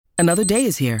Another day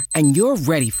is here, and you're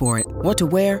ready for it. What to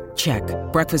wear? Check.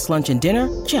 Breakfast, lunch, and dinner?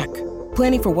 Check.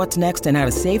 Planning for what's next and how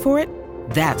to save for it?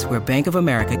 That's where Bank of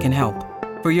America can help.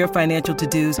 For your financial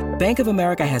to-dos, Bank of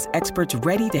America has experts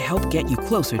ready to help get you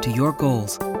closer to your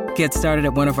goals. Get started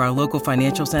at one of our local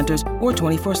financial centers or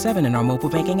 24/7 in our mobile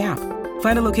banking app.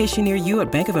 Find a location near you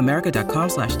at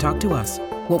bankofamerica.com/talktous.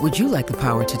 What would you like the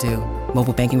power to do?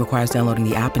 Mobile banking requires downloading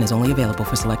the app and is only available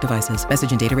for select devices.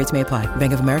 Message and data rates may apply.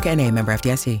 Bank of America N.A., member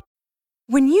FDIC.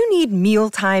 When you need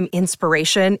mealtime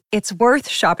inspiration, it's worth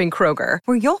shopping Kroger,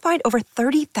 where you'll find over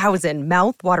 30,000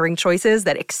 mouth-watering choices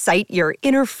that excite your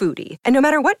inner foodie. And no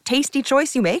matter what tasty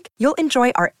choice you make, you'll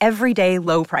enjoy our everyday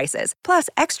low prices, plus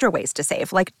extra ways to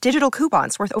save, like digital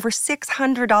coupons worth over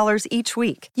 $600 each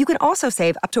week. You can also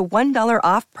save up to $1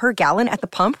 off per gallon at the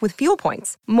pump with fuel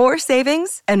points. More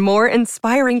savings and more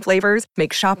inspiring flavors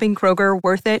make shopping Kroger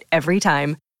worth it every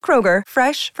time. Kroger,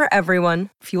 fresh for everyone.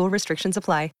 Fuel restrictions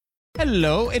apply.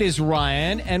 Hello, it is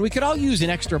Ryan, and we could all use an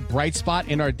extra bright spot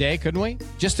in our day, couldn't we?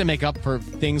 Just to make up for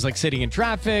things like sitting in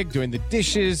traffic, doing the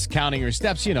dishes, counting your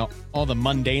steps, all the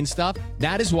mundane stuff.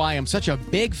 That is why I'm such a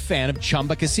big fan of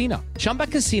Chumba Casino. Chumba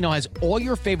Casino has all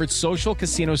your favorite social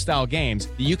casino-style games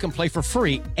that you can play for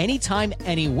free anytime,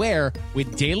 anywhere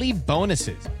with daily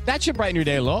bonuses. That should brighten your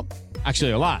day a little.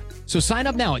 Actually, a lot. So sign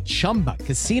up now at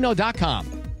ChumbaCasino.com.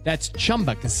 That's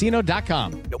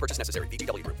ChumbaCasino.com. No purchase necessary.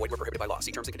 VGW Group. Void where prohibited by law.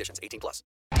 See terms and conditions. 18+.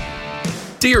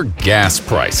 Dear gas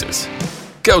prices,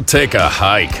 go take a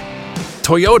hike.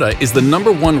 Toyota is the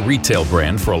 #1 retail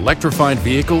brand for electrified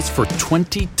vehicles for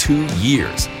 22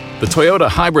 years. The Toyota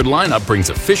hybrid lineup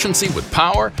brings efficiency with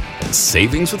power and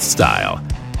savings with style.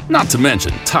 Not to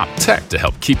mention top tech to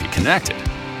help keep you connected.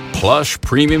 Plush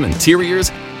premium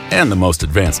interiors and the most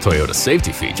advanced Toyota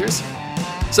safety features.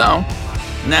 So,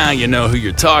 now you know who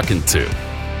you're talking to.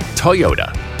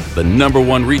 Toyota, the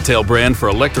 #1 retail brand for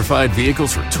electrified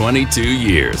vehicles for 22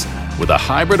 years. With a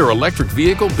hybrid or electric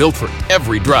vehicle built for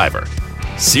every driver.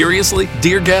 Seriously,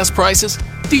 dear gas prices?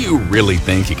 Do you really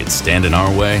think you could stand in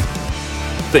our way?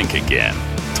 Think again.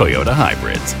 Toyota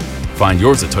Hybrids. Find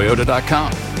yours at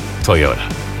toyota.com.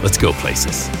 Toyota, let's go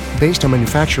places. Based on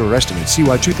manufacturer estimates,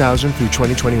 CY 2000 through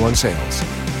 2021 sales.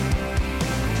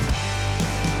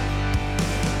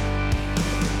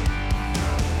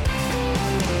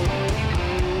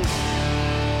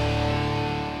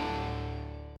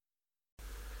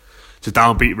 It's a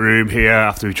downbeat room here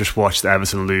after we just watched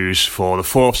Everton lose for the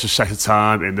fourth successive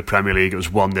time in the Premier League. It was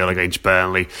 1-0 against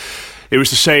Burnley. It was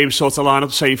the same sort of lineup,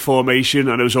 the same formation,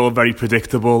 and it was all very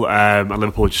predictable. And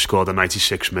Liverpool just scored a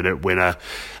 96-minute winner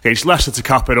against Leicester to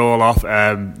cap it all off.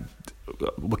 We're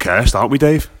cursed, aren't we,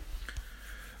 Dave?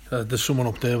 There's someone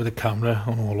up there with a camera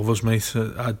on all of us, mate.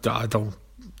 I don't.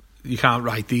 You can't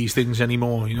write these things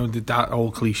anymore. That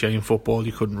old cliche in football,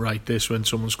 you couldn't write this when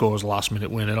someone scores a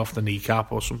last-minute winner off the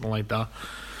kneecap or something like that.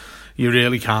 You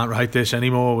really can't write this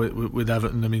anymore with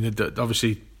Everton. I mean,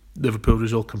 obviously, Liverpool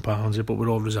result compounds it, but we're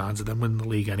all resigned to them winning the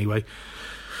league anyway.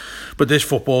 But this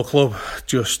football club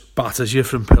just batters you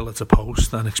from pillar to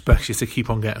post and expects you to keep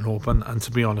on getting up. And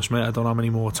to be honest, mate, I don't know how many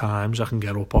more times I can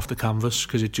get up off the canvas,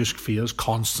 because it just feels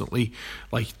constantly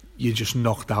like you're just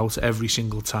knocked out every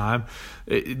single time.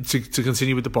 To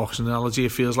continue with the boxing analogy,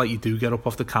 it feels like you do get up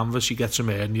off the canvas, you get some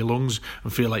air in your lungs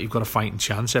and feel like you've got a fighting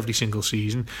chance every single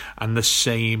season, and the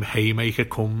same haymaker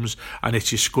comes and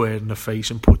hits you square in the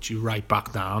face and puts you right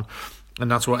back down.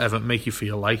 And that's what Everton make you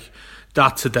feel like.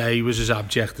 That today was as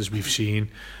abject as we've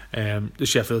seen. The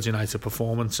Sheffield United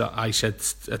performance, I said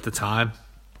at the time,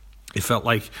 it felt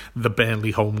like the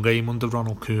Burnley home game under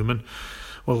Ronald Koeman.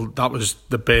 Well, that was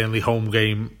the Burnley home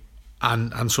game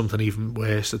and something even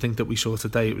worse. I think that we saw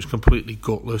today, it was completely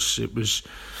gutless. There was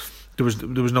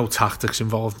no tactics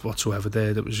involved whatsoever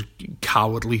there. There was a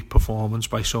cowardly performance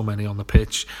by so many on the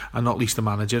pitch, and not least the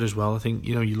manager as well. I think,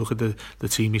 you look at the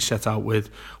team he set out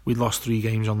with. We lost 3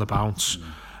 games on the bounce.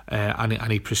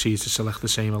 And he proceeds to select the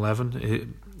same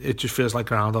 11. It just feels like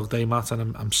Groundhog Day, Matt,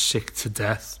 and I'm sick to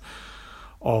death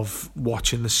of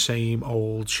watching the same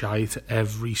old shite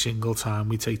every single time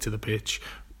we take to the pitch.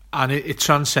 And it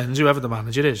transcends whoever the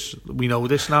manager is. We know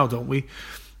this now, don't we?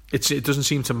 It doesn't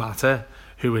seem to matter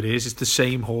who it is. It's the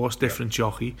same horse, different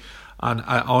jockey. And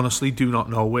I honestly do not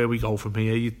know where we go from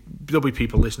here. There'll be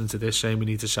people listening to this saying we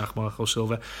need to sack Marco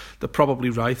Silva. They're probably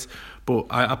right. But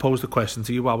I posed a question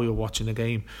to you while we were watching the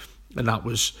game, and that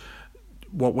was,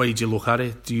 what way do you look at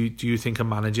it? Do you think a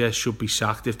manager should be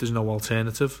sacked if there's no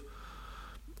alternative?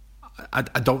 I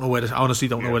don't know where to, I honestly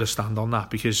don't know where to stand on that,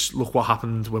 because look what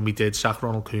happened when we did sack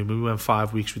Ronald Koeman. We went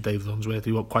 5 weeks with David Unsworth,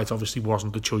 who quite obviously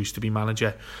wasn't the choice to be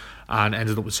manager, and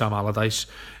ended up with Sam Allardyce.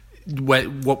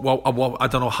 I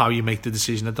don't know how you make the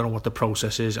decision. I don't know what the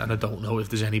process is, and I don't know if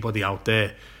there's anybody out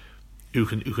there who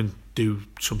can do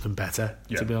something better.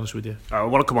 To be honest with you, I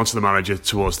want to come on to the manager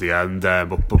towards the end,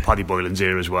 but Paddy Boylan's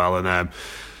here as well, and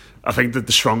I think that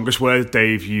the strongest word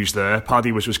Dave used there,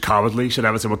 Paddy, was cowardly. He said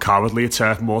Everton were cowardly at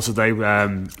Turf Moor today,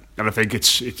 and I think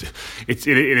it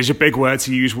is a big word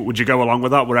to use. Would you go along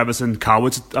with that? Were Everton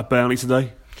cowards at Burnley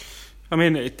today? I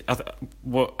mean, I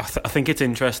think it's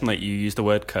interesting that you use the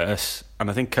word curse, and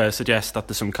I think curse suggests that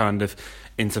there's some kind of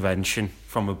intervention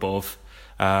from above.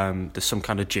 There's some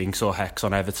kind of jinx or hex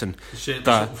on Everton.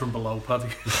 Something from below, Paddy.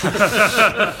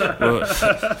 Well,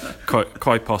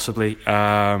 quite possibly.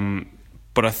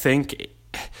 But I think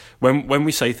when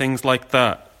we say things like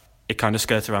that, it kind of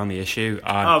skirts around the issue.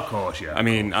 And, of course, yeah. I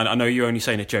mean, I know you're only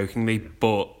saying it jokingly,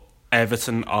 but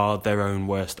Everton are their own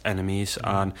worst enemies,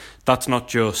 and that's not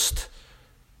just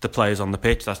the players on the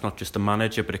pitch, that's not just the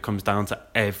manager, but it comes down to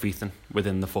everything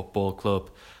within the football club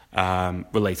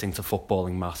relating to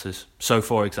footballing matters. So,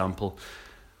 for example,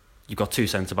 you've got two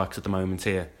centre-backs at the moment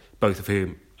here, both of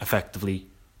whom effectively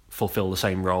fulfil the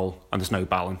same role, and there's no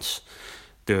balance.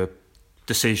 There are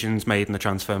decisions made in the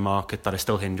transfer market that are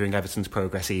still hindering Everton's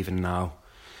progress even now.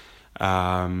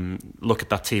 Look at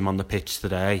that team on the pitch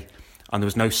today, and there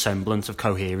was no semblance of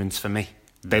coherence for me.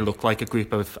 They look like a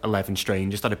group of 11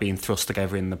 strangers that are being thrust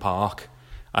together in the park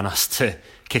and asked to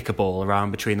kick a ball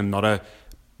around between them, not a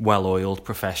well-oiled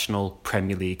professional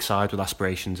Premier League side with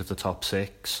aspirations of the top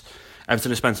six.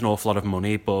 Everton has spent an awful lot of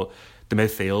money, but the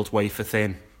midfield's wafer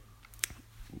thin.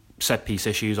 Set-piece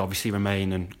issues obviously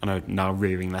remain and are now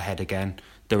rearing their head again,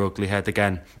 their ugly head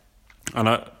again. And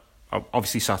I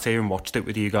obviously sat here and watched it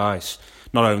with you guys.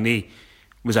 Not only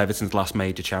was Everton's last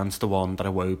major chance the one that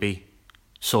Iwobi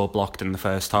saw blocked in the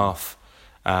first half,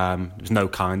 there was no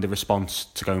kind of response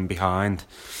to going behind.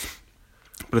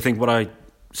 But I think what I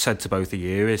said to both of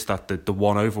you is that the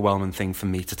one overwhelming thing for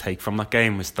me to take from that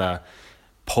game was that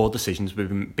poor decisions were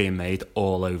being made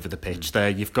all over the pitch. There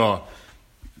you've got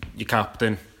your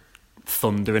captain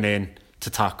thundering in to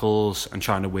tackles and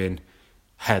trying to win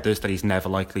headers that he's never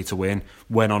likely to win,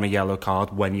 when on a yellow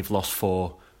card, when you've lost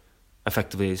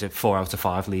effectively is it 4 out of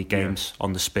 5 league games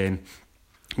on the spin.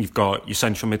 You've got your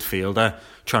central midfielder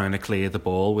trying to clear the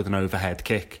ball with an overhead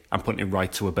kick and putting it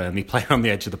right to a Burnley player on the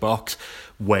edge of the box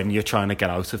when you're trying to get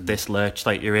out of this lurch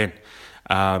that you're in.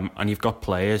 And you've got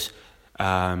players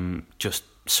just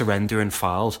surrendering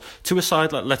fouls to a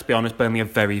side, let's be honest, Burnley are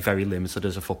very, very limited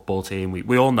as a football team.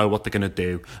 We all know what they're going to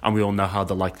do, and we all know how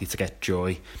they're likely to get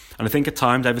joy. And I think at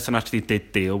times Everton actually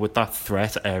did deal with that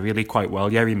threat aerially quite well.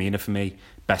 Yerry Mina, for me,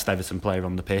 best Everton player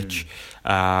on the pitch.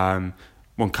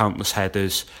 Won countless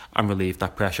headers and relieved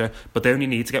that pressure, but they only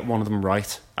need to get one of them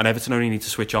right, and Everton only need to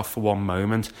switch off for one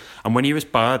moment. And when you're as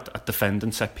bad at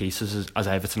defending set pieces as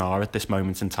Everton are at this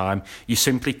moment in time, you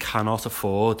simply cannot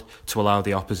afford to allow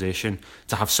the opposition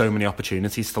to have so many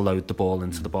opportunities to load the ball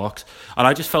into the box. And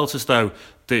I just felt as though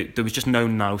there was just no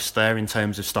nous there in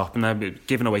terms of stopping them,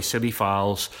 giving away silly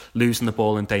fouls, losing the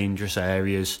ball in dangerous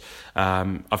areas.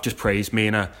 I've just praised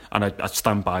Mina, and I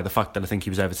stand by the fact that I think he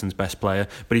was Everton's best player,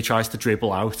 but he tries to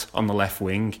dribble out on the left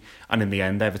wing, and in the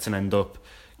end Everton end up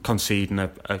conceding a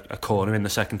corner in the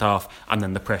second half, and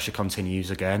then the pressure continues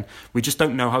again. We just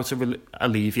don't know how to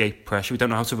alleviate pressure. We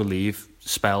don't know how to relieve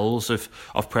spells of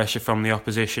pressure from the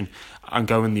opposition, and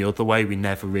going the other way, we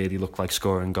never really look like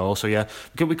scoring goals. So yeah,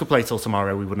 we could play till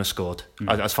tomorrow, we wouldn't have scored,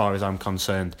 as far as I'm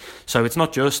concerned. So it's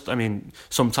not just, I mean,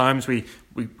 sometimes we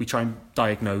try and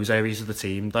diagnose areas of the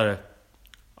team that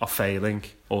are failing,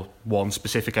 or one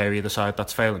specific area of the side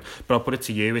that's failing. But I'll put it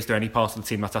to you, is there any part of the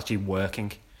team that's actually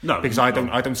working? No, because I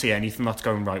don't see anything that's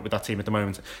going right with that team at the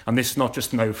moment. And this is not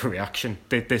just an overreaction.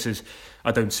 This is,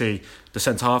 I don't see the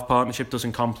centre half partnership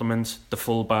doesn't complement the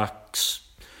full backs.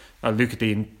 Luca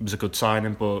Dean was a good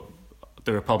signing, but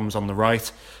there are problems on the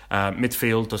right.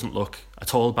 Midfield doesn't look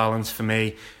at all balanced for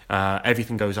me.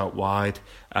 Everything goes out wide,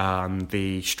 and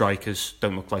the strikers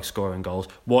don't look like scoring goals.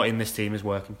 What in this team is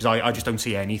working? Because I just don't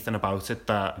see anything about it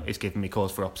that is giving me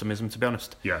cause for optimism, to be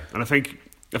honest. Yeah, and I think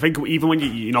even when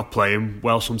you're not playing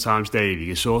well sometimes, Dave,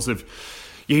 you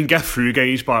can get through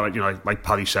games by, like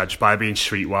Paddy said, just by being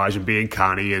streetwise and being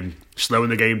canny and slowing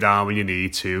the game down when you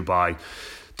need to, by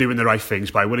doing the right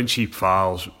things, by winning cheap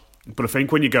fouls. But I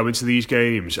think when you go into these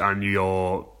games and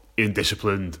you're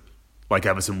indisciplined, like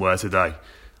Everton were today,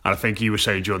 and I think you were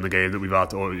saying during the game that we've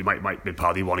had, or it might be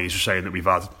Paddy, one of you was saying that we've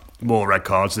had more red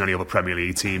cards than any other Premier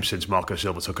League team since Marco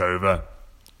Silva took over.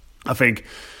 I think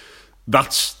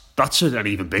that's an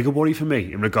even bigger worry for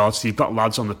me in regards to, you've got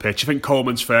lads on the pitch. I think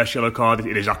Coleman's first yellow card,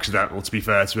 it is accidental, to be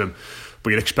fair to him, but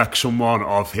you'd expect someone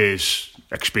of his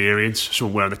experience,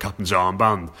 someone wearing the captain's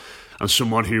armband, and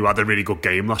someone who had a really good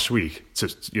game last week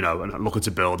and looking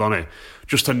to build on it,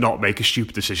 just to not make a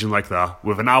stupid decision like that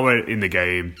with an hour in the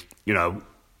game.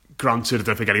 Granted, I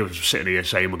don't think anyone's sitting here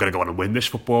saying we're going to go on and win this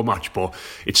football match, but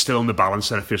it's still on the balance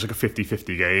and it feels like a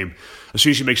 50-50 game. As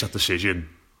soon as he makes that decision,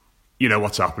 you know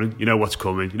what's happening, you know what's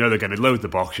coming, you know they're going to load the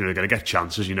box, you know they're going to get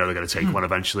chances, you know they're going to take one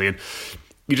eventually. And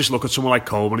you just look at someone like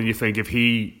Coleman and you think, if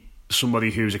somebody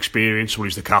who's experienced, someone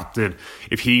who's the captain,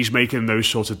 if he's making those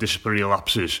sorts of disciplinary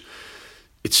lapses,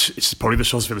 it's probably the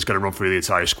sort of thing that's going to run through the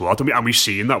entire squad. And we've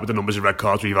seen that with the numbers of red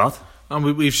cards we've had. And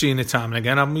we've seen it time and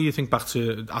again, haven't we? You think back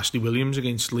to Ashley Williams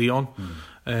against Leon.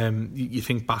 You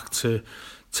think back to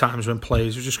times when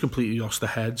players have just completely lost their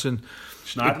heads. And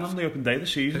Schneiderlin on the open day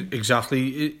this season.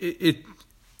 Exactly.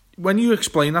 When you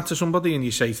explain that to somebody and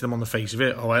you say to them on the face of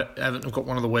it, Everton have got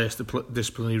one of the worst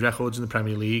disciplinary records in the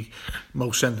Premier League,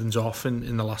 most sendings off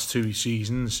in the last 2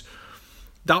 seasons,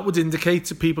 that would indicate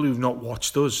to people who've not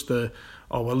watched us that,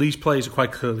 these players are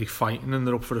quite clearly fighting and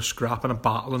they're up for a scrap and a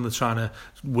battle and they're trying to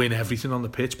win everything on the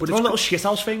pitch. But it's little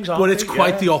shithouse things, aren't but they? It's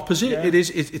quite the opposite. Yeah.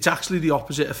 It's actually the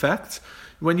opposite effect.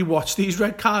 When you watch these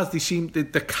red cards, they seem they're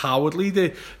cowardly.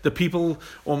 The people,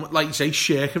 like you say,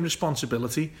 shirking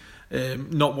responsibility,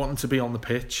 not wanting to be on the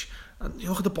pitch. And you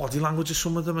look at the body language of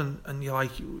some of them and you're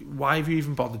like, why have you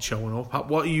even bothered showing up?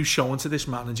 What are you showing to this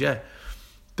manager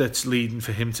that's leading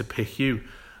for him to pick you?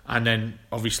 And then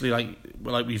obviously, like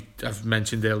I've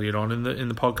mentioned earlier on in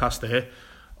the podcast there,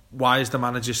 why is the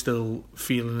manager still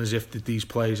feeling as if that these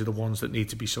players are the ones that need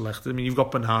to be selected? I mean, you've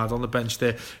got Bernard on the bench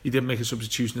there. He didn't make a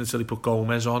substitution until he put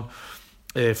Gomez on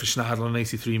for Schneiderlin in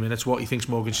 83 minutes. What he thinks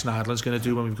Morgan Schneiderlin's going to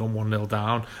do when we've gone 1-0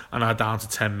 down and are down to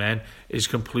 10 men is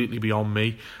completely beyond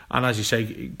me. And as you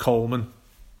say, Coleman,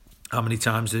 how many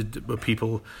times were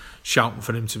people shouting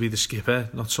for him to be the skipper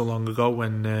not so long ago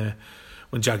when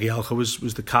Jagielka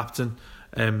was the captain?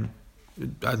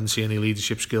 I didn't see any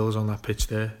leadership skills on that pitch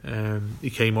there. He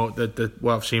came out,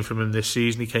 what I've seen from him this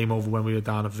season, he came over when we were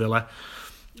down at Villa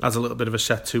as a little bit of a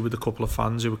set to with a couple of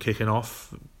fans who were kicking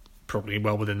off, probably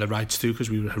well within their rights too, because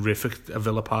we were horrific at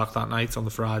Villa Park that night on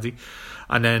the Friday.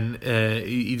 And then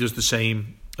he does the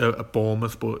same at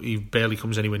Bournemouth, but he barely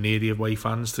comes anywhere near the away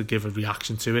fans to give a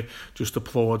reaction to it, just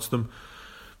applauds them.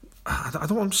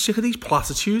 I'm sick of these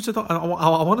platitudes. I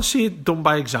want to see it done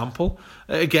by example.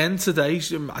 Again today,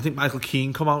 I think Michael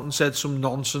Keane come out and said some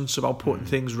nonsense about putting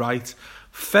things right.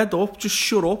 Fed up, just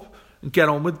shut up and get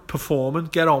on with performing.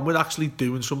 Get on with actually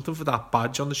doing something for that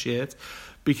badge on the shirt,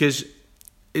 because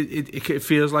it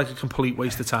feels like a complete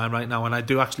waste of time right now. And I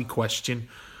do actually question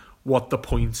what the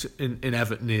point in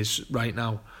Everton is right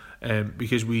now,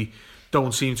 because we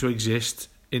don't seem to exist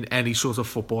in any sort of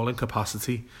footballing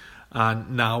capacity.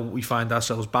 And now we find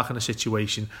ourselves back in a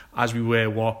situation as we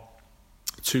were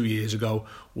 2 years ago,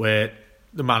 where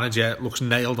the manager looks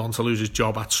nailed on to lose his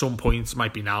job at some point.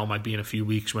 Might be now, might be in a few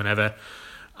weeks, whenever.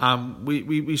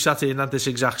 We sat here and had this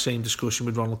exact same discussion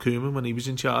with Ronald Koeman when he was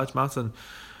in charge, Matt, and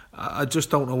I just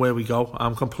don't know where we go.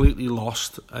 I'm completely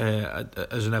lost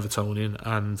as an Evertonian,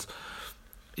 and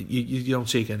you don't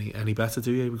take any better,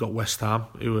 do you? We've got West Ham,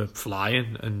 who are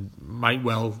flying and might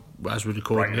well, as we're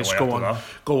recording this,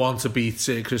 go on to beat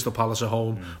Crystal Palace at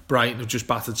home. Brighton have just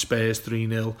battered Spurs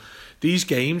 3-0. These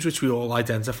games, which we all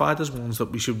identified as ones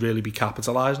that we should really be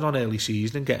capitalising on early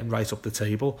season and getting right up the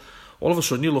table, all of a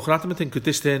sudden you're looking at them and think, could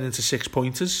this turn into 6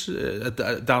 pointers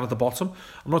down at the bottom?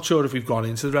 I'm not sure if we've gone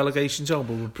into the relegation zone,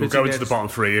 but we'll go into the bottom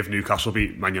three if Newcastle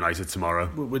beat Man United tomorrow.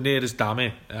 We're near as damn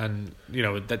it, and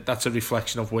that's a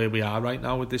reflection of where we are right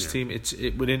now with this team.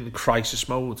 We're in crisis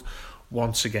mode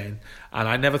once again, and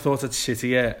I never thought I'd sit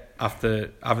here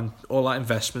after having all that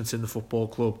investment in the football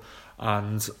club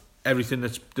and everything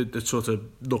that sort of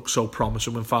looked so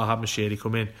promising when Farhad Moshiri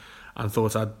come in, and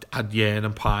thought I'd yearn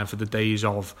and pine for the days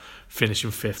of finishing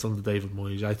fifth under David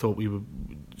Moyes. I thought we were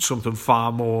something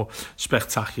far more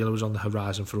spectacular was on the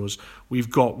horizon for us. We've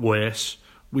got worse.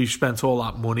 We've spent all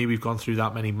that money. We've gone through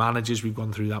that many managers. We've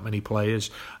gone through that many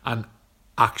players, and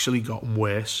actually gotten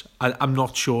worse. I'm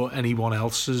not sure anyone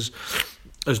else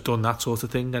has done that sort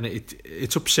of thing, and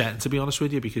it's upsetting, to be honest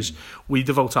with you, because we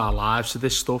devote our lives to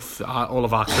this stuff. All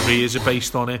of our careers are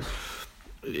based on it.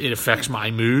 It affects my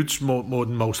moods more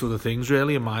than most of the things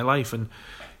really in my life, and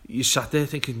you sat there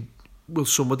thinking, will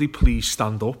somebody please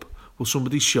stand up? Will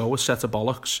somebody show a set of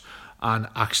bollocks and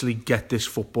actually get this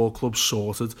football club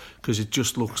sorted? Because it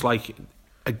just looks like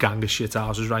a gang of shit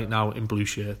houses right now in blue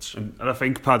shirts. And I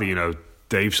think, Paddy,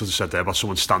 Dave sort of said there about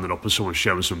someone standing up and someone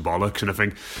showing some bollocks, and I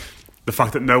think the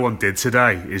fact that no one did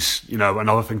today is,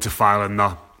 another thing to file in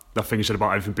that that thing you said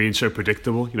about everything being so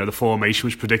predictable. You know, the formation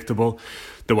was predictable,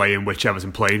 the way in which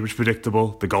Everton played was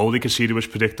predictable, the goal they conceded was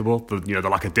predictable, the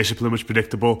lack of discipline was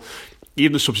predictable.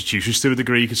 Even the substitutions to a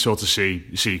degree you could sort of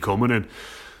see coming. And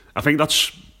I think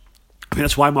that's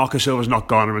why Marco Silva's not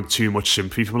garnering too much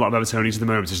sympathy from a lot of Evertonians at the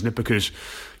moment, isn't it? Because,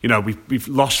 you know, we've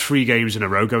lost 3 games in a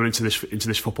row going into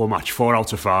this football match, 4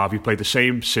 out of 5. We've played the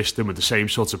same system with the same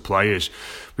sorts of players.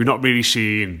 We're not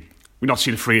seeing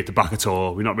a 3 at the back at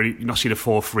all. You're not seeing a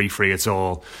 4-3-3 at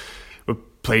all. We're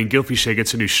playing Gylfi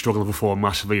Sigurdsson, who's struggling to perform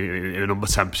massively in a number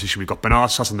 10 position. We've got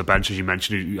Bernard sat on the bench, as you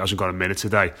mentioned, who hasn't got a minute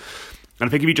today. And I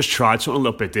think if he just tried something a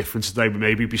little bit different today,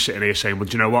 maybe we'd be sitting here saying, well,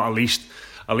 do you know what, at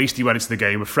least he went into the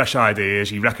game with fresh ideas,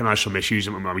 he recognised some issues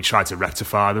and we tried to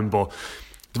rectify them. But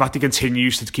the fact he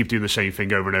continues to keep doing the same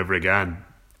thing over and over again,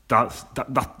 that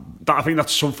I think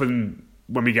that's something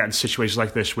when we get in situations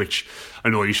like this which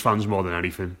annoys fans more than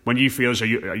anything. When you feel as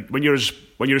when you're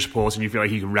a supporter and you feel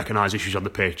like you can recognise issues on the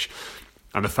pitch,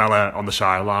 and the fella on the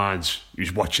sidelines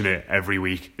who's watching it every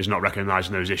week is not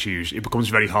recognising those issues, it becomes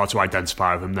very hard to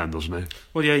identify with him then, doesn't it?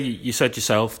 Well, yeah, you said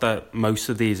yourself that most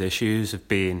of these issues have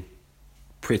been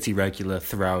pretty regular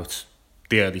throughout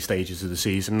the early stages of the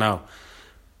season now.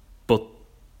 But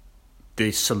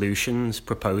the solutions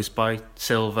proposed by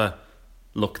Silva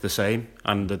look the same,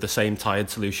 and they're the same tired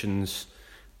solutions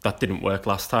that didn't work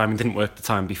last time and didn't work the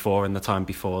time before and the time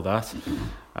before that.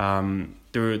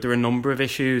 There are a number of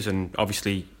issues, and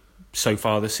obviously so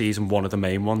far this season one of the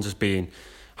main ones has been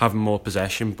having more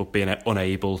possession but being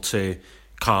unable to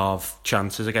carve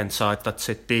chances against sides that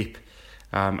sit deep.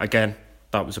 Again,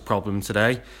 that was a problem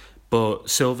today, but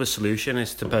Silva's solution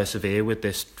is to persevere with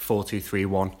this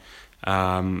 4-2-3-1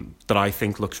 that I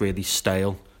think looks really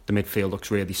stale. The midfield looks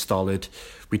really stolid.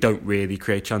 We don't really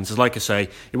create chances. Like I say,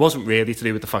 it wasn't really to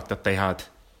do with the fact that they had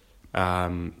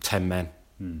 10 men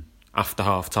after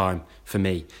half-time for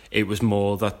me. It was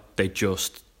more that they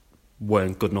just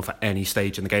weren't good enough at any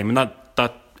stage in the game. And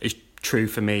that is true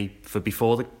for me for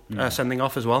before the sending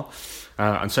off as well,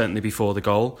 and certainly before the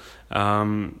goal.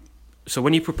 So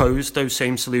when you propose those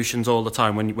same solutions all the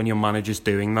time, when your manager's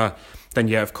doing that, then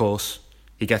yeah, of course,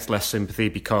 he gets less sympathy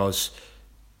because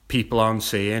people aren't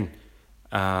seeing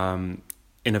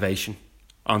innovation,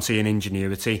 aren't seeing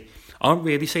ingenuity, aren't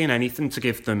really seeing anything to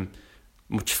give them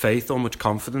much faith or much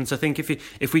confidence. I think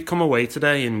if we'd come away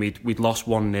today and we'd lost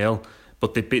 1-0,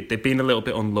 but they'd been a little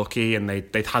bit unlucky and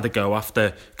they'd had a go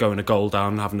after going a goal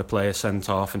down and having a player sent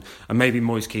off, and maybe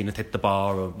Moise Keane had hit the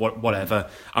bar or whatever,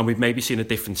 and we'd maybe seen a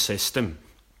different system,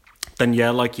 then yeah,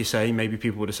 like you say, maybe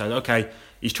people would have said, okay,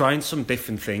 he's trying some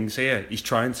different things here, he's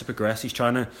trying to progress, he's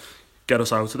trying to get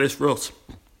us out of this rut.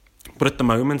 But at the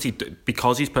moment,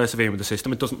 because he's persevering with the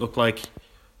system, it doesn't look like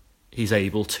he's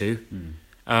able to,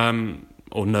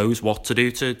 or knows what to do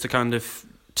to kind of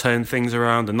turn things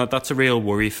around, and that's a real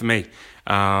worry for me,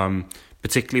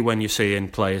 particularly when you're seeing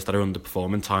players that are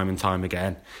underperforming time and time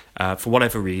again, for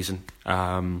whatever reason,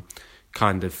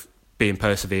 kind of being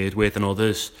persevered with, and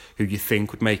others who you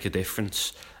think would make a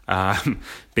difference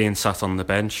being sat on the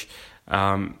bench.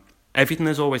 Everything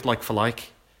is always like for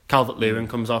like. Calvert-Lewin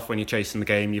comes off when you're chasing the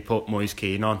game, you put Moise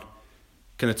Keane on.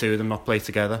 Can the two of them not play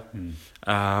together?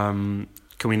 Can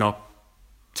we not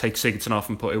take Sigurdsson off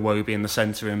and put Iwobi in the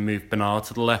centre and move Bernard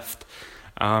to the left?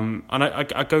 And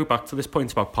I go back to this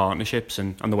point about partnerships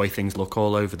and the way things look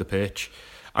all over the pitch.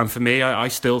 And for me, I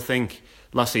still think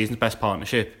last season's best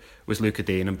partnership was Luca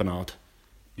Dean and Bernard.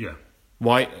 Yeah.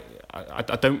 Why? I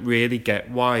don't really get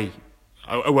why.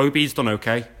 Iwobi's done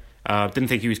okay. Didn't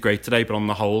think he was great today, but on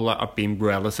the whole, I've been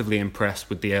relatively impressed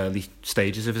with the early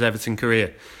stages of his Everton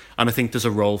career. And I think there's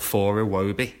a role for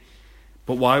Iwobi.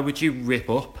 But why would you rip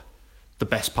up the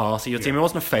best part of your team? It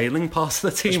wasn't a failing part of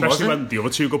the team, especially when the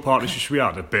other two good partnerships we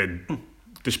had have been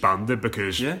disbanded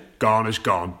because Garner's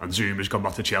gone and Zuma's gone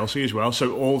back to Chelsea as well.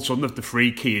 So all of a sudden, the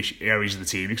three key areas of the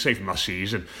team, you could say from last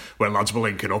season, where lads were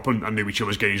linking up and knew each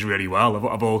other's games really well,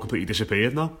 have all completely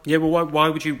disappeared now. Yeah, well, why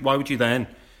would you then?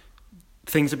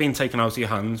 Things are being taken out of your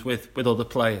hands with other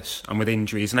players and with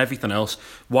injuries and everything else.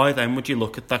 Why then would you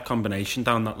look at that combination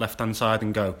down that left-hand side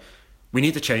and go, we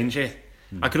need to change it?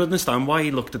 I could understand why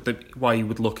you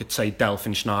would look at, say,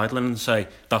 Delphin Schneiderlin and say,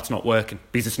 that's not working,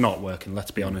 because it's not working,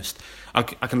 let's be honest. I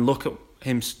can look at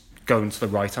him going to the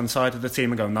right-hand side of the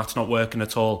team and going, that's not working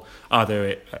at all,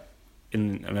 either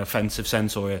in an offensive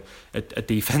sense or a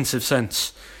defensive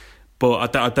sense.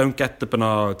 But I don't get the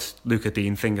Bernard Luca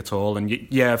Dean thing at all. And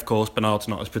yeah, of course, Bernard's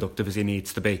not as productive as he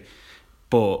needs to be,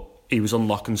 but he was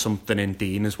unlocking something in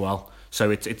Dean as well. So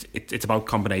it's about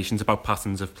combinations, about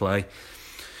patterns of play,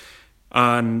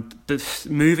 and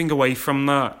moving away from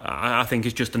that, I think,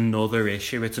 is just another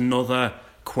issue. It's another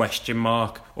question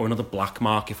mark or another black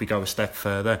mark if we go a step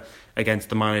further against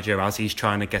the manager as he's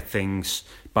trying to get things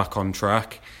back on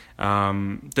track. I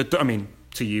mean,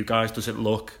 to you guys, does it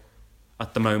look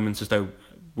at the moment as though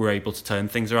we're able to turn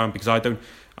things around? Because I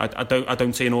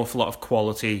don't see an awful lot of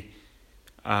quality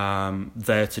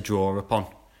there to draw upon.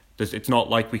 It's not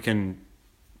like we can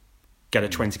get a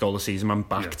 20-goal a season man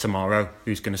back tomorrow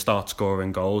who's going to start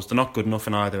scoring goals. They're not good enough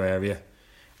in either area.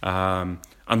 And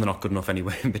they're not good enough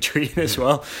anywhere in between as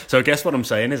well. So I guess what I'm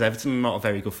saying is Everton are not a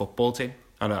very good football team.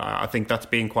 And I think that's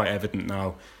being quite evident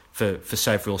now for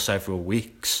several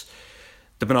weeks.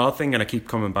 The Bernard thing, and I keep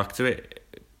coming back to it,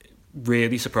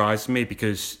 really surprised me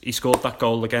because he scored that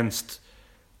goal against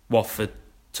Watford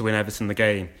to win Everton the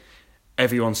game.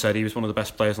 Everyone said he was one of the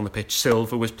best players on the pitch.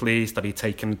 Silva was pleased that he'd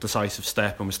taken a decisive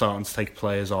step and was starting to take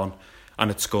players on and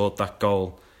had scored that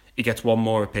goal. He gets one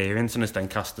more appearance and is then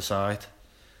cast aside.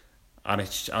 And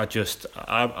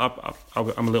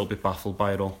I'm a little bit baffled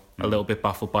by it all. A little bit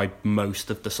baffled by most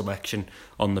of the selection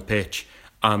on the pitch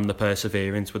and the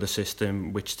perseverance with a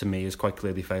system which to me is quite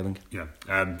clearly failing.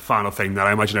 Yeah. Final thing that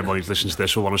I imagine everybody who listens to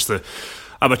this will want us to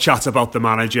have a chat about the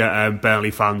manager.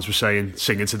 Burnley fans were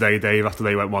singing today, Dave, after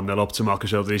they went 1-0 up to Marco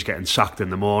Silva, he's getting sacked in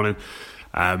the morning.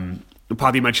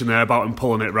 Paddy mentioned there about him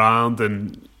pulling it round,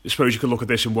 and I suppose you could look at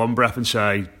this in one breath and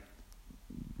say,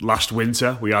 last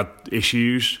winter we had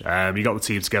issues. He got the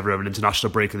team together over an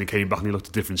international break and they came back and he looked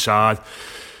a different side.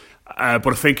 But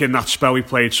I think in that spell we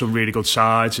played some really good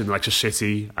sides in like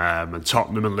City and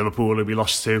Tottenham and Liverpool who we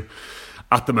lost to.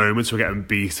 At the moment we're getting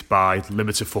beat by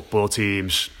limited football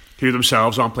teams who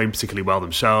themselves aren't playing particularly well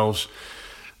themselves.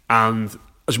 And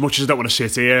as much as I don't want to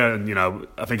sit here, and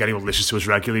I think anyone who listens to us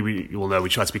regularly, we will know we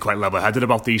try to be quite level-headed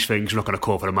about these things. We're not going to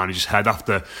call for a manager's head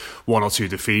after one or two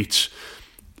defeats.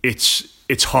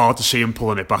 It's hard to see him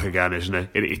pulling it back again, isn't it?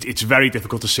 It's very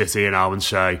difficult to sit here now and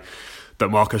say that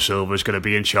Marco Silva is going to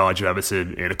be in charge of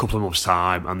Everton in a couple of months'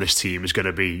 time and this team is going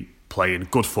to be playing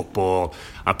good football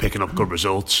and picking up good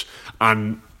results.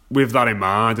 And with that in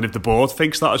mind, and if the board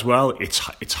thinks that as well,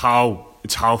 it's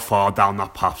how far down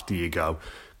that path do you go?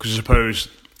 Because I suppose,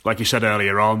 like you said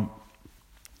earlier on,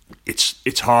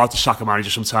 it's hard to sack a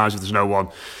manager sometimes if there's no one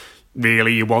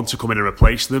really you want to come in and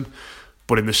replace them.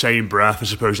 But in the same breath, I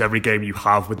suppose every game you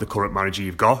have with the current manager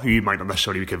you've got, who you might not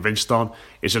necessarily be convinced on,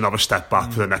 is another step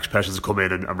back for the next person to come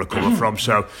in and recover from.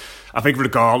 So I think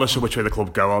regardless of which way the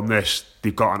club go on this,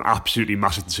 they've got an absolutely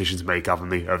massive decision to make, haven't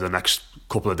they, over the next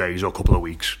couple of days or couple of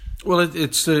weeks. Well,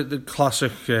 it's the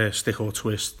classic stick or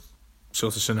twist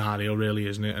sort of scenario, really,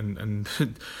 isn't it? And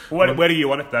where are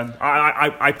you on it then?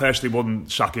 I personally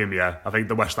wouldn't sack him, yeah. I think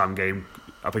the West Ham game,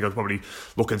 I think I'd probably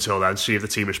look until then, see if the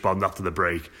team respond after the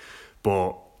break.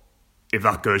 But if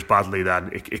that goes badly,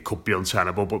 then it could be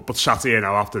untenable. But sat here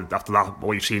now after that,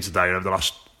 what you've seen today over the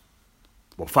last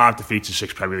 5 defeats in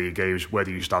 6 Premier League games, where do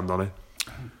you stand on it?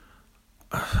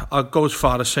 I'd go as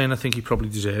far as saying I think he probably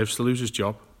deserves to lose his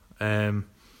job. And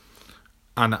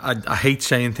I hate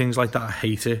saying things like that. I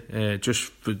hate it. Just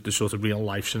for the sort of real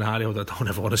life scenario that I don't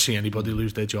ever want to see anybody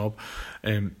lose their job.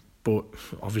 But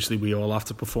obviously we all have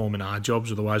to perform in our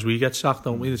jobs, otherwise we get sacked,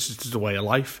 don't we? This is the way of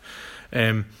life.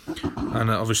 And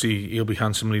obviously he'll be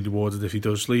handsomely rewarded if he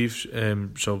does leave.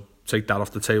 So take that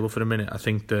off the table for a minute. I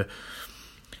think that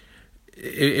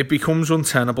it becomes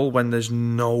untenable when there's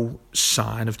no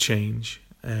sign of change.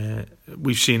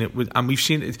 We've seen it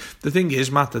the thing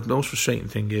is, Matt, the most frustrating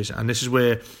thing is, and this is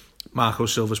where Marco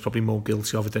Silva's probably more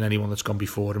guilty of it than anyone that's gone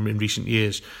before him in recent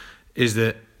years, is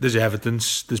that there's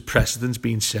evidence, there's precedents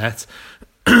being set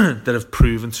that have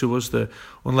proven to us that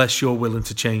unless you're willing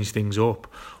to change things up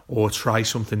or try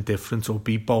something different or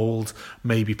be bold,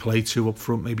 maybe play 2 up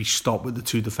front, maybe stop with the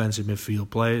 2 defensive midfield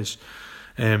players,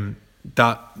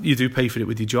 that you do pay for it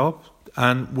with your job.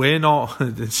 And we're not,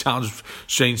 it sounds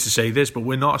strange to say this, but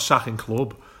we're not a sacking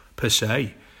club per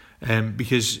se,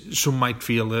 because some might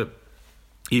feel that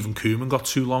even Koeman got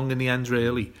too long in the end,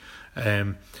 really.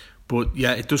 But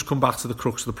yeah, it does come back to the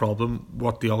crux of the problem,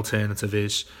 what the alternative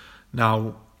is.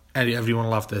 Now, everyone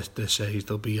will have their says.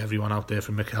 There'll be everyone out there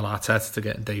from Mikel Arteta to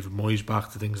getting David Moyes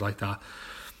back to things like that.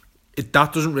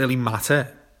 That doesn't really matter.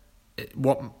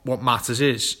 What matters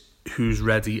is who's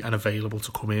ready and available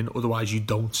to come in. Otherwise, you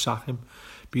don't sack him.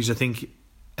 Because I think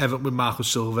Everton with Marco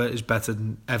Silva is better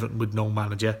than Everton with no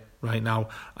manager right now.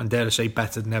 And dare I say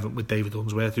better than Everton with David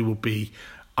Unsworth, who will be,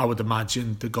 I would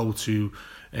imagine, the go-to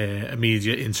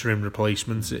immediate interim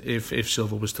replacement if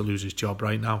Silva was to lose his job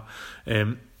right now.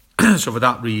 So for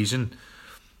that reason,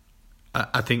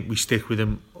 I think we stick with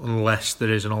him unless there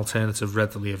is an alternative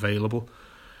readily available.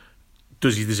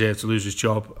 Does he deserve to lose his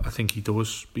job? I think he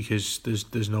does, because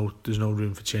there's no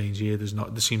room for change here.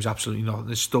 There seems absolutely not.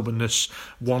 The stubbornness,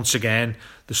 once again,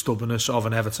 the stubbornness of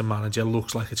an Everton manager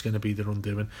looks like it's going to be their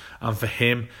undoing. And for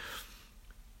him,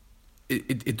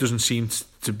 it doesn't seem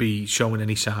to be showing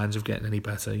any signs of getting any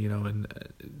better, you know.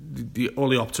 And all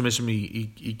the optimism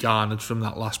he garnered from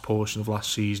that last portion of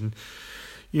last season,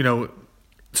 you know,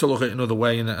 to look at it another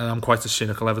way, and I'm quite a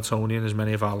cynical Evertonian, as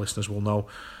many of our listeners will know.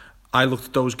 I looked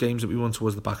at those games that we won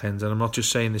towards the back end, and I'm not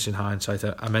just saying this in hindsight.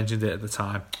 I mentioned it at the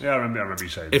time. Yeah, I remember you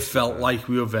saying it. It felt like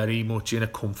we were very much in a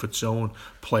comfort zone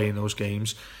playing those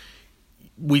games.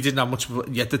 We didn't have much.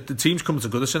 Yet the teams coming to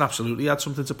Goodison absolutely had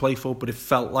something to play for, but it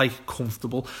felt like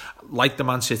comfortable, like the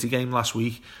Man City game last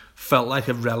week. Felt like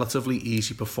a relatively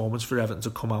easy performance for Everton to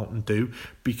come out and do,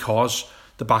 because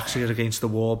the backs are against the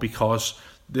wall, because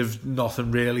they've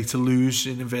nothing really to lose,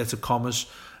 in inverted commas.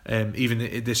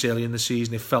 Even this early in the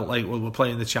season, it felt like, well, we're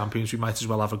playing the champions, we might as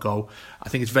well have a go. I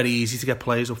think it's very easy to get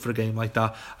players up for a game like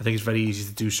that. I think it's very easy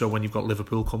to do so when you've got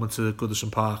Liverpool coming to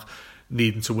Goodison Park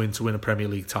needing to win a Premier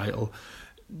League title.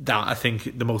 That, I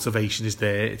think, the motivation is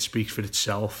there. It speaks for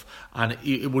itself, and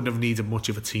it wouldn't have needed much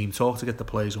of a team talk to get the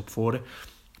players up for it.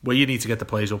 Where you need to get the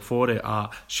players up for it are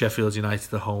Sheffield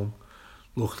United at home.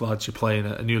 Look, lads, you're playing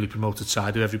a newly promoted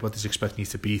side who everybody's expecting you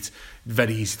to beat.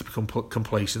 Very easy to become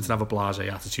complacent and have a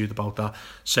blasé attitude about that.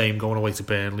 Same going away to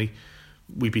Burnley.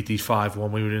 We beat these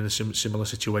 5-1. We were in a similar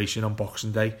situation on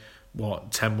Boxing Day,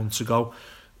 10 months ago.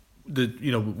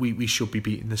 We should be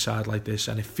beating the side like this,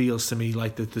 and it feels to me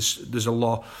like that there's a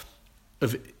lot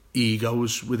of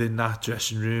egos within that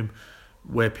dressing room,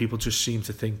 where people just seem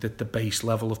to think that the base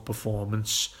level of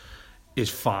performance is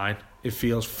fine. It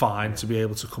feels fine to be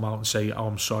able to come out and say, "Oh,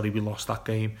 I'm sorry, we lost that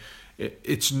game."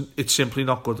 It's simply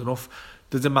not good enough.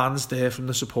 The demand's there from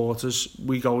the supporters.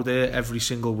 We go there every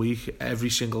single week,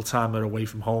 every single time we're away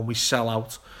from home. We sell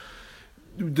out.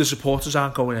 The supporters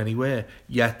aren't going anywhere,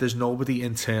 yet there's nobody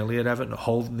internally at Everton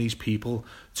holding these people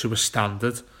to a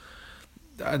standard.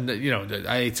 And, you know,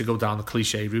 I hate to go down the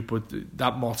cliche route, but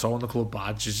that motto on the club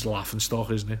badge is laughing stock,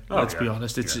 isn't it? Let's be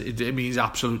honest. It means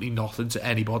absolutely nothing to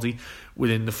anybody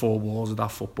within the four walls of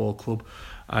that football club.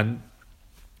 And,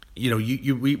 you know,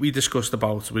 we discussed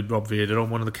about, with Rob Vader on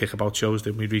one of the Kickabout shows,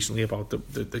 didn't we, recently, about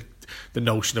the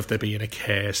notion of there being a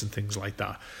curse and things like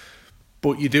that.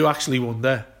 But you do actually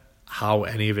wonder how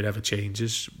any of it ever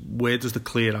changes. Where does the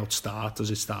clear out start? Does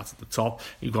it start at the top?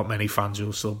 You've got many fans who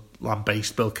have still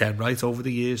lambaste Bill Kenwright over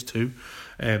the years too.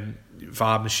 Vaad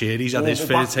Mashiri's had his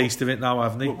fair taste of it now,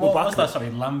 haven't he? What was that? Sorry,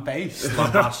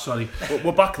 lambaste. Sorry.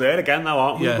 We're back there again now,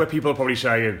 aren't we? Yeah. Where people are probably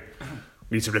saying,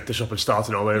 we need to rip this up and start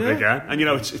it all over again. And, you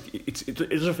know, it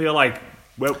doesn't feel like,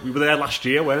 well, we were there last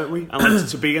year, weren't we? And like,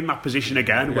 to be in that position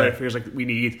again, where it feels like we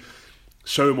need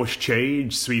so much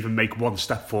change to even make one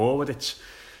step forward. It's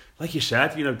like you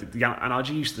said, you know, the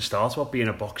analogy used to start about being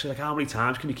a boxer. Like, how many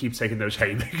times can you keep taking those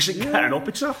haymakers and getting up?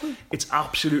 Exactly. It's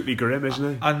absolutely grim, isn't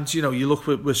it? And, you know, you look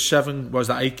with 7, was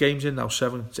that 8 games in now?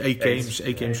 8 games.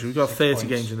 We've got 30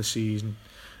 games in the season.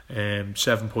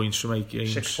 7 points from 8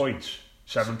 games. 6 points.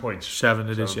 7 points. 7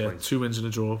 it is, yeah. 2 wins and a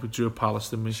draw. We drew a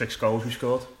Palace, didn't we? 6 goals we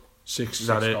scored. 6, is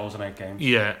that it? 6 goals in 8 games.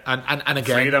 Yeah, and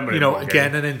again, you know,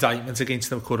 again, an indictment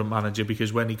against the current manager,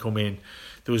 because when he come in,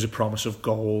 there was a promise of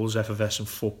goals, effervescent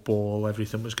football,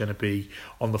 everything was going to be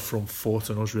on the front foot,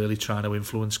 and us really trying to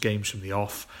influence games from the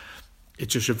off. It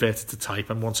just reverted to type,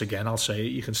 and once again, I'll say it,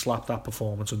 you can slap that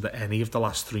performance under any of the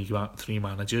last three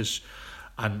managers,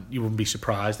 and you wouldn't be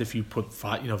surprised if you put,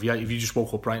 you know, if you just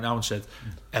woke up right now and said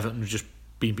Everton had just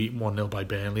been beaten 1-0 by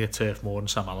Burnley at Turf Moor and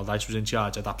Sam Allardyce was in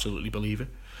charge, I'd absolutely believe it.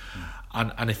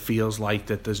 And it feels like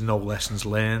that there's no lessons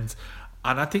learned,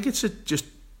 and I think it's just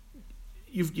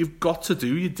you've got to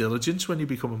do your diligence when you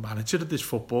become a manager of this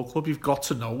football club. You've got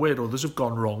to know where others have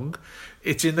gone wrong.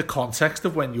 It's in the context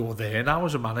of when you're there now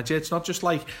as a manager. It's not just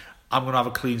like, I'm going to have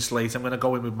a clean slate, I'm going to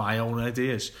go in with my own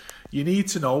ideas. You need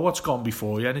to know what's gone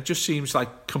before you, and it just seems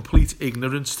like complete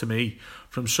ignorance to me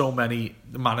from so many,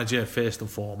 the manager first and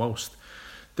foremost,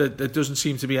 that there doesn't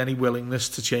seem to be any willingness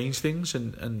to change things,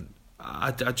 and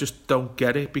I just don't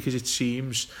get it, because it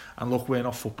seems, and look, we're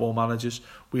not football managers,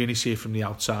 we only see it from the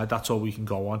outside, that's all we can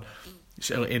go on.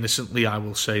 So innocently, I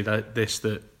will say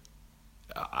that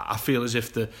I feel as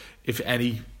if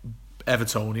any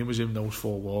Evertonian was in those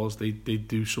four walls, they'd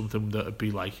do something that would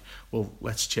be like, well,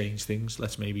 let's change things,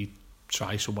 let's maybe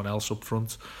try someone else up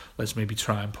front, let's maybe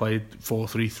try and play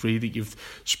 4-3-3 that you've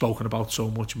spoken about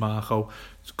so much, Marco.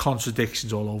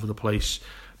 Contradictions all over the place.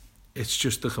 It's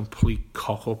just a complete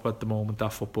cock-up at the moment,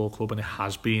 that football club, and it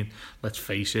has been, let's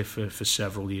face it, for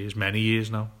several years, many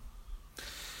years now.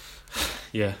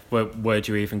 Yeah, where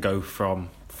do you even go from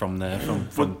from there,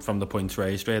 from the points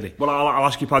raised, really. Well, I'll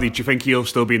ask you, Paddy, do you think he'll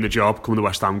still be in the job come the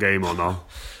West Ham game or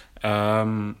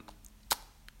not?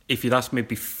 If you'd asked me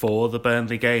before the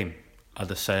Burnley game, I'd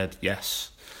have said yes.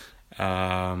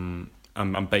 I'm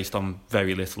based on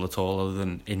very little at all other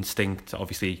than instinct.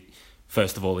 Obviously,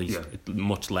 first of all, he's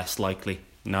much less likely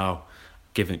now,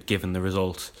 given the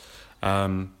result.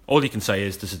 All you can say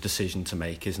is there's a decision to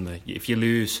make, isn't there? If you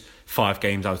lose 5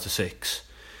 games out of 6,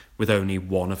 with only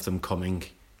one of them coming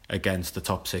against the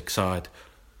top 6 side,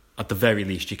 at the very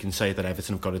least you can say that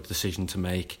Everton have got a decision to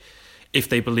make. If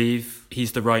they believe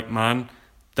he's the right man,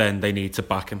 then they need to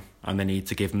back him and they need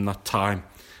to give him that time.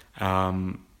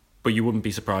 But you wouldn't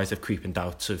be surprised if creeping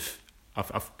doubts have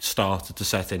started to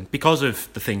set in because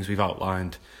of the things we've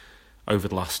outlined over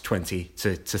the last 20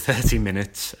 to 30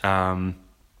 minutes.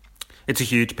 It's a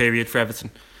huge period for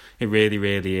Everton. It really,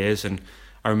 really is. And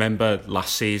I remember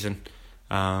last season,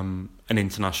 an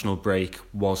international break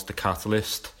was the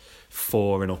catalyst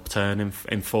for an upturn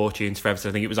in fortunes for Everton.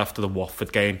 I think it was after the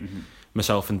Watford game. Mm-hmm.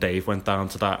 Myself and Dave went down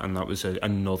to that, and that was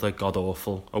another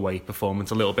god-awful away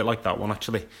performance, a little bit like that one,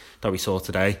 actually, that we saw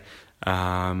today.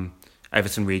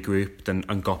 Everton regrouped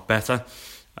and got better.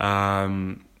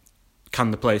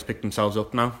 Can the players pick themselves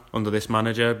up now under this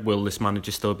manager? Will this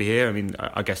manager still be here? I mean,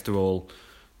 I guess they're all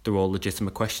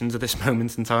legitimate questions at this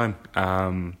moment in time.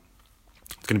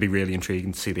 It's going to be really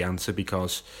intriguing to see the answer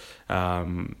because there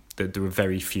are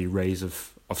very few rays of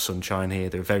sunshine here.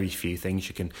 There are very few things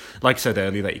you can, like I said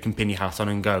earlier, that you can pin your hat on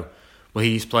and go, well,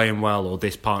 he's playing well, or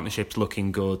this partnership's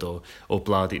looking good, or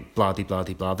blah blah blah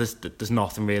blah. There's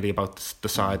nothing really about the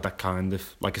side that kind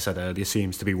of, like I said earlier,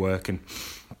 seems to be working.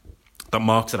 That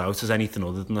marks it out as anything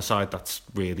other than a side that's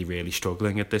really, really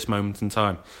struggling at this moment in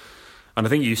time. And I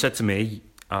think you said to me,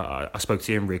 I spoke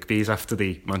to you in Rigby's after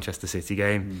the Manchester City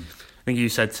game. I think you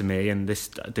said to me, and this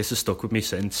has stuck with me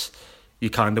since, you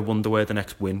kind of wonder where the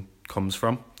next win comes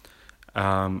from.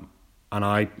 And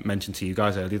I mentioned to you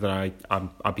guys earlier that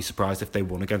I'd be surprised if they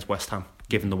won against West Ham,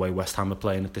 given the way West Ham are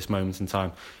playing at this moment in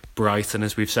time. Brighton,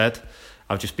 as we've said,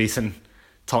 I've just beaten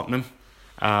Tottenham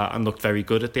and looked very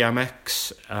good at the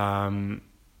Amex.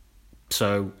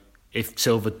 So if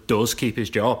Silva does keep his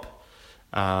job,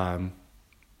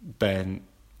 then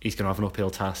he's going to have an uphill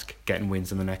task getting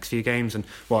wins in the next few games. And,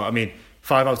 well, I mean,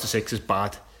 5 out of 6 is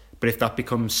bad, but if that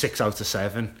becomes 6 out of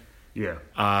 7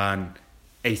 and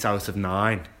 8 out of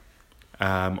 9,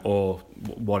 or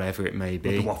whatever it may be.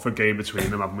 With the Watford game between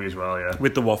them, haven't we, as well, yeah?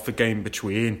 With the Watford game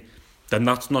between, then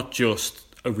that's not just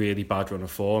a really bad run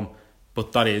of form,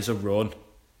 but that is a run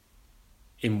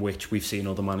in which we've seen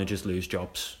other managers lose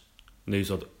jobs.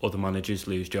 Other managers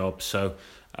lose jobs. So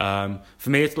for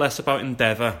me, it's less about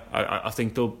endeavour. I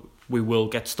think we will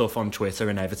get stuff on Twitter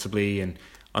inevitably and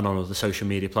on other social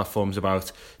media platforms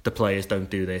about the players don't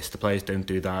do this, the players don't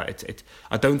do that.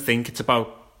 I don't think it's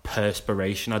about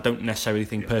perspiration. I don't necessarily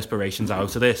think perspiration's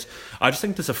out of this. I just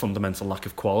think there's a fundamental lack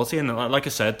of quality, and like I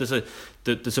said, there's a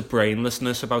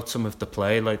brainlessness about some of the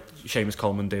play, like Seamus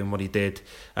Coleman doing what he did,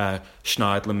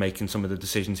 Schneidlin making some of the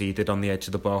decisions he did on the edge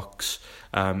of the box,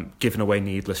 giving away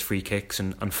needless free kicks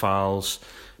and fouls,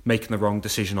 making the wrong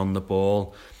decision on the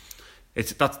ball.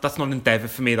 That's not endeavour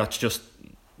for me. That's just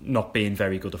not being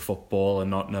very good at football and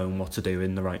not knowing what to do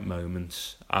in the right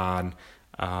moments. And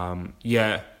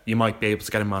you might be able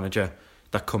to get a manager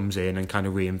that comes in and kind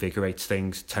of reinvigorates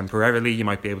things temporarily. You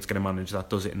might be able to get a manager that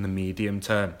does it in the medium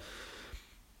term.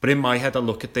 But in my head, I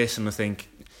look at this and I think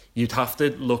you'd have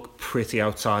to look pretty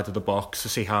outside of the box to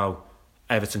see how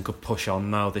Everton could push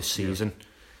on now this season.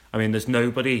 I mean, there's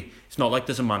nobody, it's not like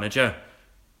there's a manager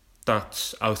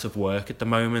that's out of work at the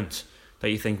moment that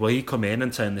you think, well, he'd come in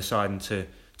and turn this side into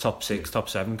top 6, top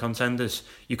 7 contenders.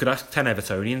 You could ask 10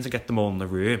 Evertonians and get them all in the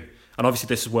room. And obviously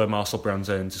this is where Marcel Brands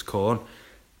earns his corn.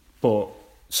 But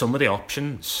some of the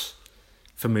options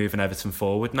for moving Everton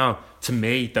forward now, to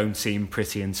me, don't seem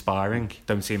pretty inspiring.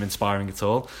 Don't seem inspiring at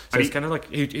all. So it's kind of like,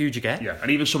 who'd you get? Yeah,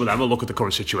 and even some of them will look at the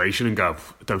current situation and go,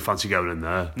 don't fancy going in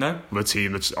there. No. With a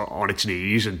team that's on its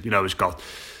knees and, has got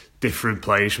different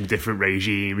players from different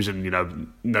regimes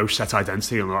and, no set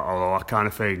identity and all that kind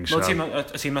of thing. Well, a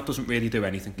team that doesn't really do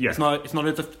anything. Yeah. It's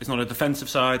not a defensive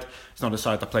side. It's not a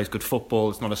side that plays good football.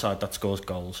 It's not a side that scores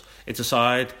goals. It's a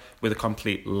side with a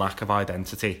complete lack of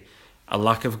identity, a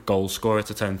lack of goal scorer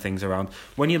to turn things around.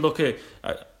 When you look at,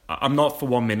 I'm not for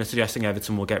 1 minute suggesting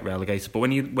Everton will get relegated, but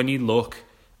when you look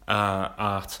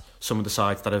at some of the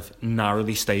sides that have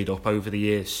narrowly stayed up over the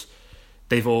years,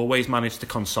 they've always managed to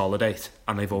consolidate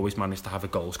and they've always managed to have a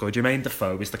goal scorer. Jermaine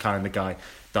Defoe is the kind of guy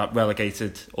that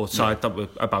relegated or side that were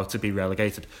about to be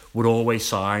relegated would always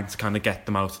sign to kind of get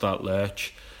them out of that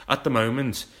lurch. At the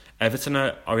moment, Everton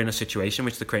are in a situation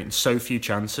which they're creating so few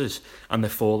chances and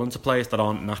they're falling to players that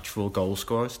aren't natural goal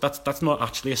scorers. That's not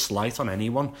actually a slight on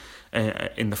anyone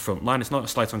in the front line. It's not a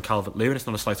slight on Calvert-Lewin. It's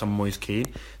not a slight on Moise Kean.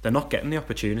 They're not getting the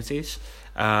opportunities.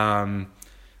 So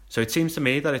it seems to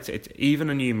me that it's even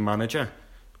a new manager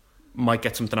might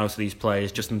get something out of these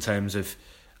players just in terms of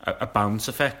a bounce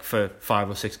effect for 5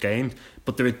 or 6 games.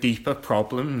 But there are deeper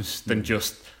problems than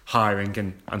just hiring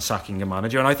and sacking a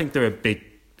manager. And I think there are big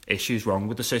issues wrong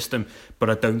with the system. But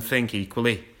I don't think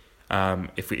equally,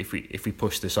 if we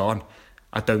push this on,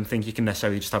 I don't think you can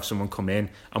necessarily just have someone come in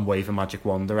and wave a magic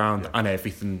wand around and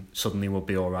everything suddenly will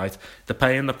be all right. They're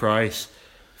paying the price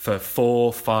for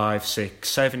 4, 5, 6,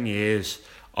 7 years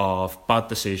of bad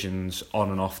decisions on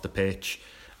and off the pitch,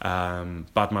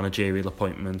 bad managerial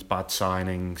appointments, bad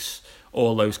signings,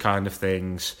 all those kind of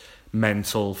things,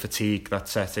 mental fatigue that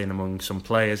set in among some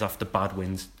players after bad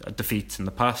defeats in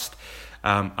the past.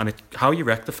 And how you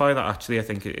rectify that, actually, I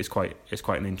think is quite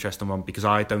an interesting one, because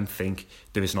I don't think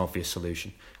there is an obvious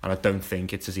solution, and I don't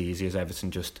think it's as easy as Everton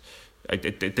just.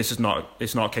 It's not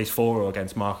a case for or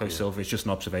against Marco Silva. It's just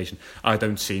an observation. I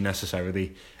don't see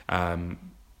necessarily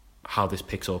how this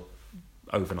picks up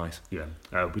overnight.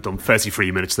 We've done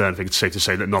 33 minutes there. I think it's safe to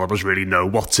say that none of us really know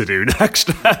what to do next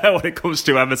when it comes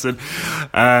to Everton.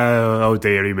 Oh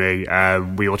dearie me.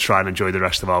 We will try and enjoy the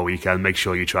rest of our weekend. Make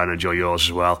sure you try and enjoy yours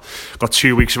as well. Got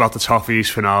 2 weeks without the toffees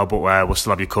for now, but we'll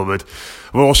still have you covered.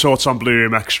 We're all sorts on Blue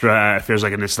Room Extra. It feels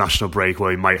like an international break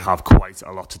where we might have quite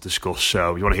a lot to discuss.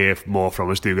 So if you want to hear more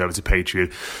from us, do go over to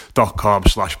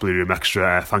patreon.com/Blue Room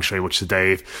Extra. Thanks very much to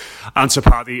Dave and to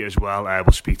Paddy as well.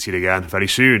 We'll speak to you again very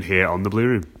soon here on the Blue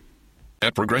Room.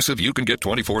 At Progressive, you can get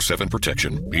 24/7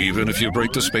 protection, even if you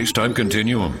break the space-time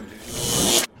continuum.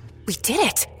 We did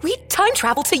it! We time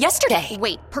traveled to yesterday!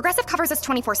 Wait, Progressive covers us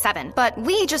 24/7, but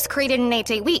we just created an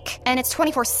 8-day week, and it's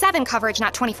 24/7 coverage,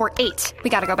 not 24/8. We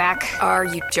gotta go back. Are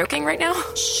you joking right now?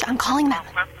 Shh, I'm calling them.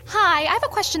 Hi, I have a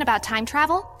question about time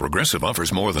travel. Progressive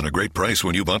offers more than a great price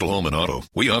when you bundle home and auto.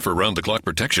 We offer round-the-clock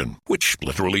protection, which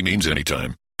literally means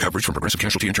anytime. Coverage from Progressive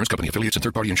Casualty Insurance Company, affiliates, and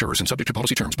third-party insurers, and subject to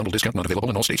policy terms. Bundle discount not available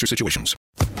in all states or situations.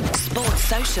 Sports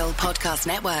Social Podcast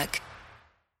Network.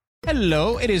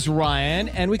 Hello, it is Ryan,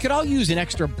 and we could all use an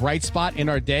extra bright spot in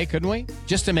our day, couldn't we?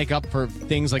 Just to make up for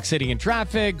things like sitting in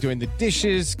traffic, doing the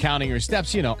dishes, counting your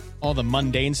steps, all the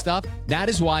mundane stuff. That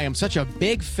is why I'm such a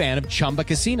big fan of Chumba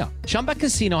Casino. Chumba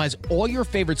Casino has all your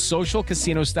favorite social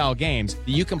casino-style games that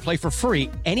you can play for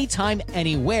free anytime,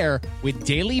 anywhere with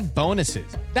daily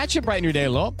bonuses. That should brighten your day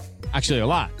a little. Actually, a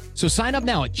lot. So sign up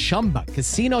now at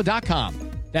ChumbaCasino.com.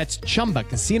 That's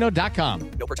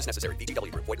ChumbaCasino.com. No purchase necessary.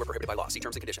 VGW Group. Void where prohibited by law. See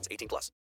terms and conditions. 18+.